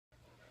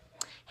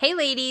Hey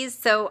ladies,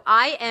 so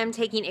I am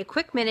taking a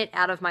quick minute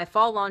out of my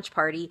fall launch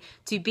party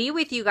to be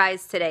with you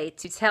guys today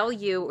to tell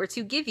you or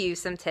to give you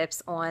some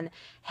tips on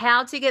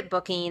how to get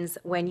bookings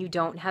when you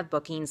don't have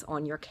bookings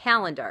on your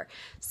calendar.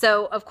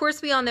 So of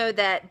course we all know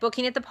that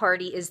booking at the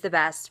party is the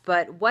best,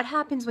 but what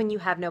happens when you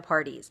have no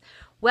parties?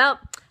 Well,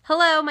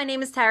 hello, my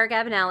name is Tara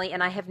Gavinelli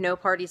and I have no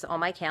parties on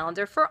my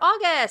calendar for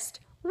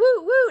August.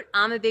 Woot woot,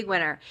 I'm a big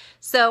winner.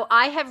 So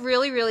I have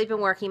really been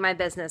working my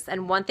business,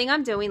 and one thing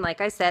I'm doing, like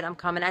I said, I'm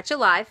coming at you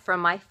live from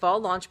my fall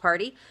launch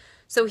party.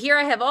 So here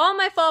I have all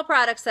my fall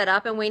products set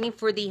up and waiting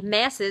for the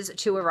masses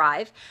to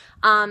arrive.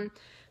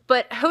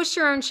 But host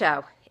your own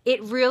show.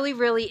 It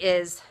really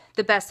is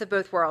the best of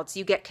both worlds.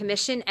 You get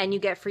commission and you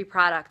get free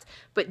product,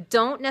 but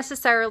don't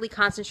necessarily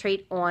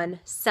concentrate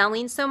on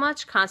selling so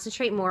much.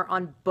 Concentrate more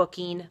on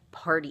booking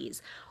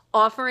parties.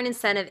 Offer an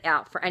incentive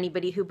out for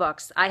anybody who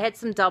books. I had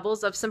some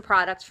doubles of some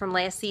products from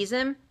last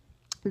season.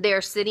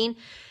 They're sitting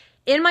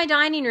in my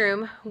dining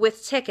room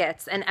with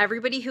tickets, and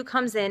everybody who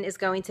comes in is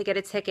going to get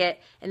a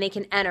ticket and they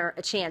can enter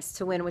a chance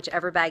to win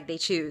whichever bag they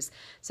choose.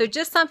 So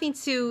just something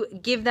to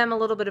give them a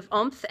little bit of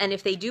oomph, and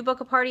if they do book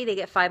a party, they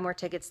get 5 more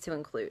tickets to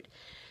include.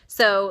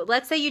 So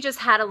let's say you just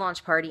had a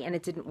launch party and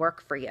it didn't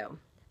work for you.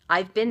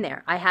 I've been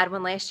there. I had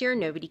one last year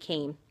and nobody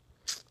came.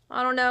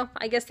 I don't know.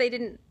 I guess they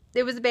didn't.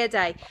 It was a bad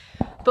day.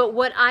 But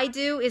what I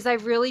do is I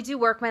really do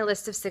work my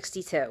list of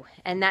 62.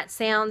 And that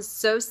sounds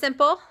so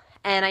simple,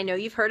 and I know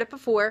you've heard it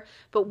before,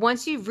 but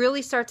once you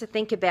really start to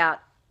think about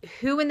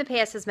who in the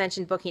past has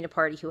mentioned booking a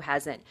party, who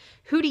hasn't,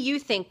 who do you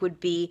think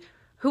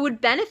who would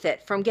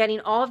benefit from getting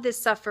all of this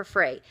stuff for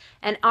free?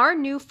 And our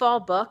new fall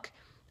book,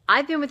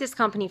 I've been with this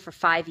company for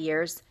 5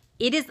 years.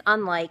 It is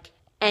unlike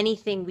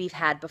anything we've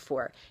had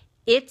before.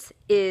 It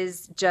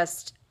is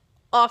just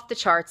off the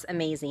charts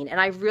amazing. And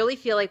I really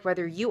feel like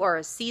whether you are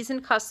a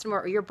seasoned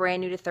customer or you're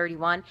brand new to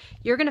 31,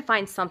 you're going to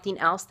find something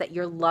else that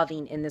you're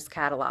loving in this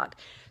catalog.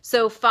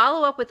 So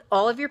follow up with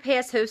all of your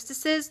past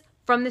hostesses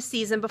from the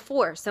season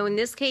before. So in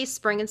this case,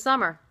 spring and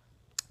summer.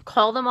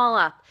 Call them all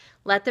up.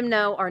 Let them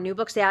know our new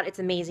book's out. It's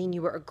amazing.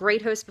 You were a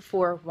great host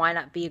before. Why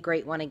not be a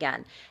great one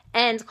again?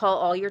 And call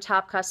all your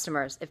top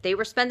customers. If they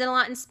were spending a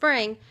lot in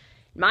spring,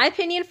 in my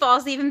opinion,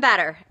 fall's even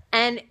better.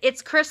 And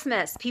it's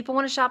Christmas. People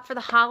want to shop for the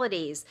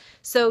holidays.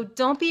 So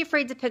don't be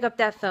afraid to pick up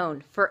that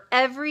phone. For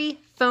every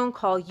phone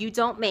call you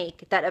don't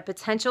make that a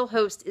potential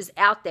host is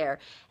out there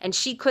and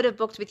she could have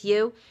booked with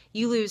you,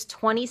 you lose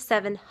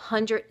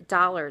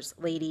 $2,700,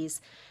 ladies.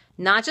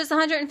 Not just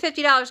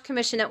 $150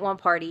 commission at one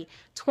party.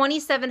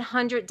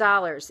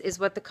 $2,700 is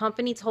what the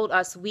company told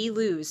us we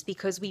lose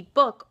because we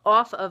book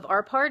off of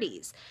our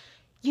parties.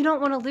 You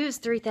don't want to lose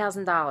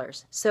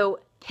 $3,000. So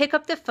pick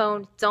up the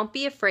phone. Don't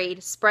be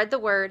afraid. Spread the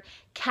word.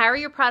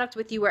 Carry your product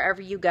with you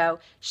wherever you go.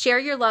 Share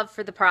your love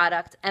for the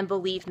product. And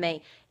believe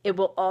me, it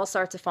will all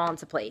start to fall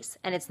into place.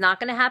 And it's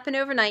not going to happen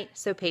overnight,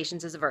 so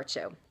patience is a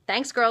virtue.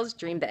 Thanks, girls.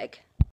 Dream big.